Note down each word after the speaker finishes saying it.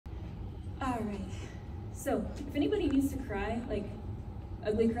All right. So, if anybody needs to cry, like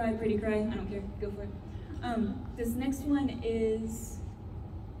ugly cry, pretty cry, I don't care, go for it. This next one is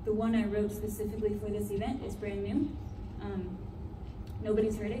the one I wrote specifically for this event. It's brand new.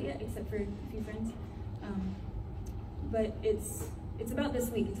 Nobody's heard it yet, except for a few friends. But it's about this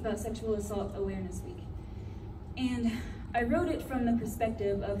week. It's about Sexual Assault Awareness Week. And I wrote it from the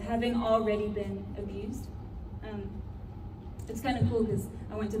perspective of having already been abused. It's kind of cool because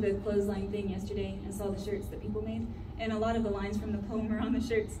I went to the clothesline thing yesterday and saw the shirts that people made, and a lot of the lines from the poem are on the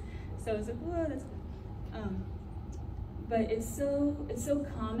shirts. So I was like, whoa, that's cool. But it's so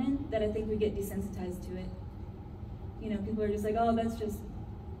common that I think we get desensitized to it. You know, people are just like, oh, that's just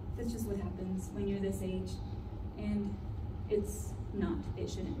what happens when you're this age, and it's not. It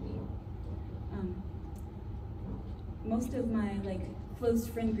shouldn't be. Most of my close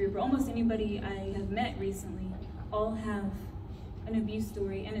friend group, or almost anybody I have met recently, all have an abuse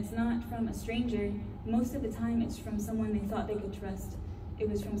story, and it's not from a stranger. Most of the time it's from someone they thought they could trust. It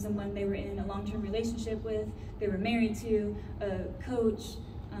was from someone they were in a long-term relationship with, they were married to, a coach,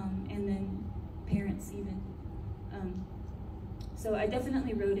 and then parents even. So I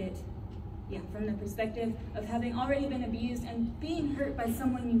definitely wrote it, from the perspective of having already been abused and being hurt by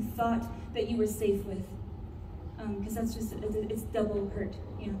someone you thought that you were safe with. Because that's just, it's double hurt,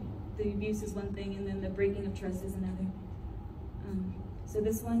 you know. The abuse is one thing, and then the breaking of trust is another. So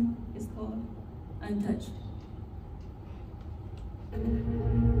this one is called Untouched.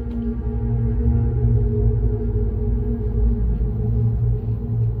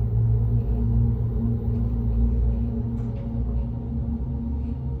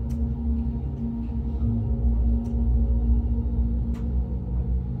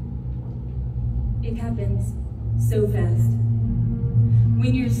 It happens so fast.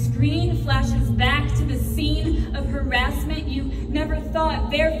 When your screen flashes back to the scene of harassment, you never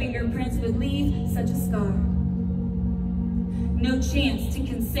thought their fingerprints would leave such a scar. No chance to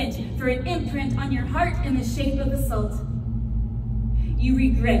consent for an imprint on your heart in the shape of assault. You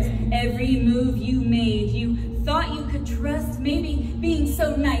regret every move you made. You thought you could trust. Maybe being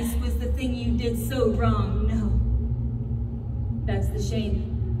so nice was the thing you did so wrong. No, that's the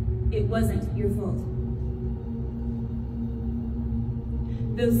shame. It wasn't your fault.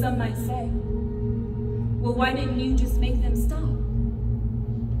 Though some might say, well, why didn't you just make them stop?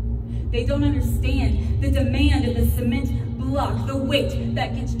 They don't understand the demand of the cement block, the weight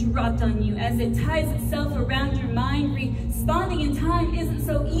that gets dropped on you as it ties itself around your mind. Responding in time isn't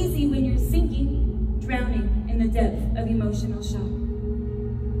so easy when you're sinking, drowning in the depth of emotional shock.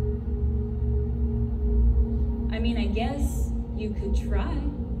 I mean, I guess you could try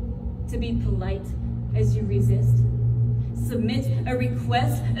to be polite as you resist. Submit a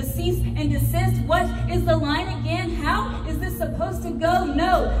request, a cease and desist. What is the line again? How is this supposed to go?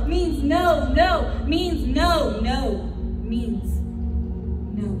 No means no, no means no, no means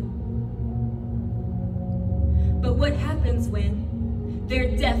no. But what happens when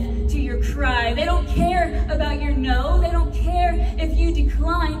they're deaf to your cry? They don't care about your no. They don't care if you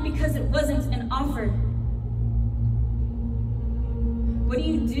decline because it wasn't an offer. What do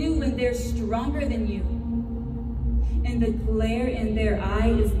you do when they're stronger than you? And the glare in their eye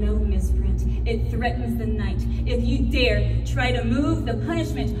is no misprint. It threatens the night. If you dare try to move, the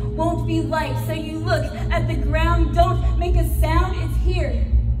punishment won't be light. So you look at the ground, don't make a sound, it's here.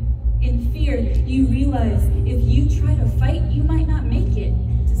 In fear, you realize if you try to fight, you might not make it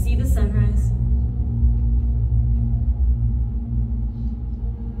to see the sunrise.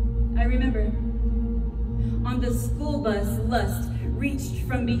 I remember on the school bus, lust reached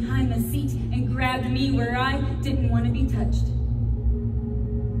from behind the seat and grabbed me where I didn't want to be touched.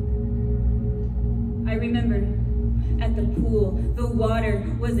 I remember at the pool, the water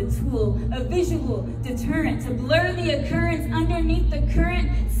was a tool, a visual deterrent to blur the occurrence underneath the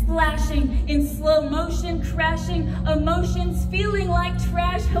current, splashing in slow motion, crashing emotions, feeling like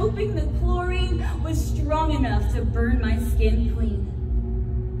trash, hoping the chlorine was strong enough to burn my skin clean.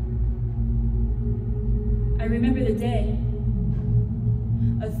 I remember the day.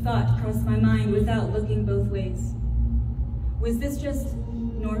 A thought crossed my mind without looking both ways. Was this just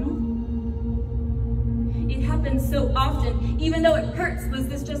normal? It happened so often, even though it hurts. Was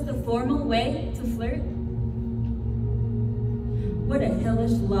this just a formal way to flirt? What a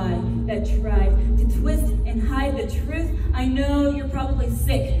hellish lie that tried to twist and hide the truth. I know you're probably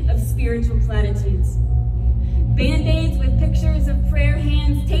sick of spiritual platitudes. Band-aids with pictures of prayer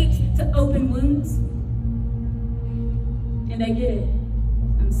hands taped to open wounds. And I get it.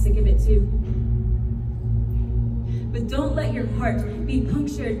 I'm sick of it too. But don't let your heart be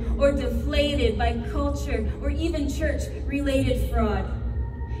punctured or deflated by culture or even church-related fraud.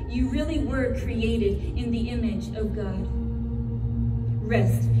 You really were created in the image of God.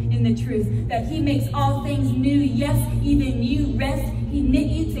 Rest in the truth that he makes all things new. Yes, even you. Rest. He knit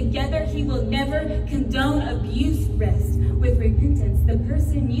you together. He will never condone abuse. Rest with repentance. The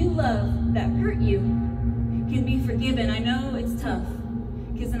person you love that hurt you can be forgiven. I know it's tough,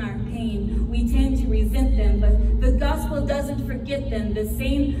 because in our pain, we tend to resent them, but the gospel doesn't forget them. The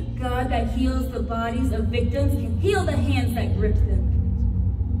same God that heals the bodies of victims can heal the hands that gripped them.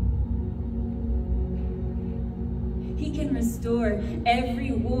 He can restore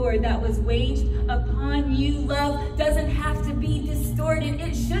every war that was waged upon you. Love doesn't have to be distorted.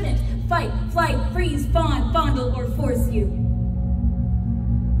 It shouldn't fight, flight, freeze, fawn, fondle, or force you.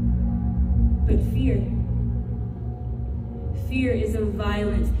 But fear is a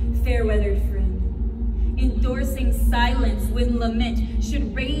violent, fair-weathered friend, endorsing silence when lament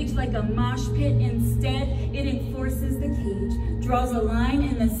should rage like a mosh pit. Instead, it enforces the cage, draws a line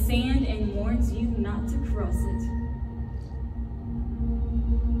in the sand, and warns you not to cross it.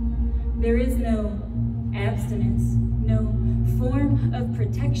 There is no abstinence, no form of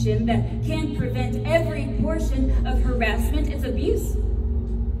protection that can prevent every portion of harassment. It's abuse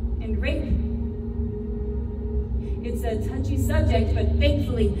and rape. It's a touchy subject, but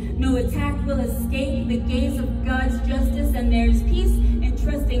thankfully, no attack will escape the gaze of God's justice, and there's peace in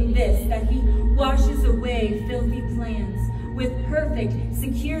trusting this, that he washes away filthy plans with perfect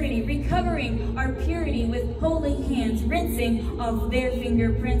security, recovering our purity with holy hands, rinsing off their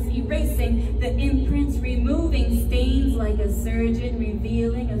fingerprints, erasing the imprints, removing stains like a surgeon,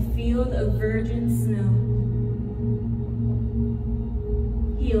 revealing a field of virgin snow.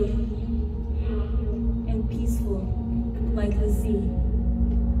 Healed and peaceful like the sea,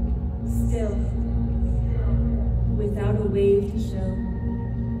 still without a wave to show.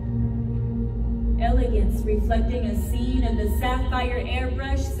 Elegance reflecting a scene of the sapphire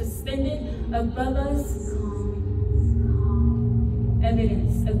airbrush suspended above us, calm.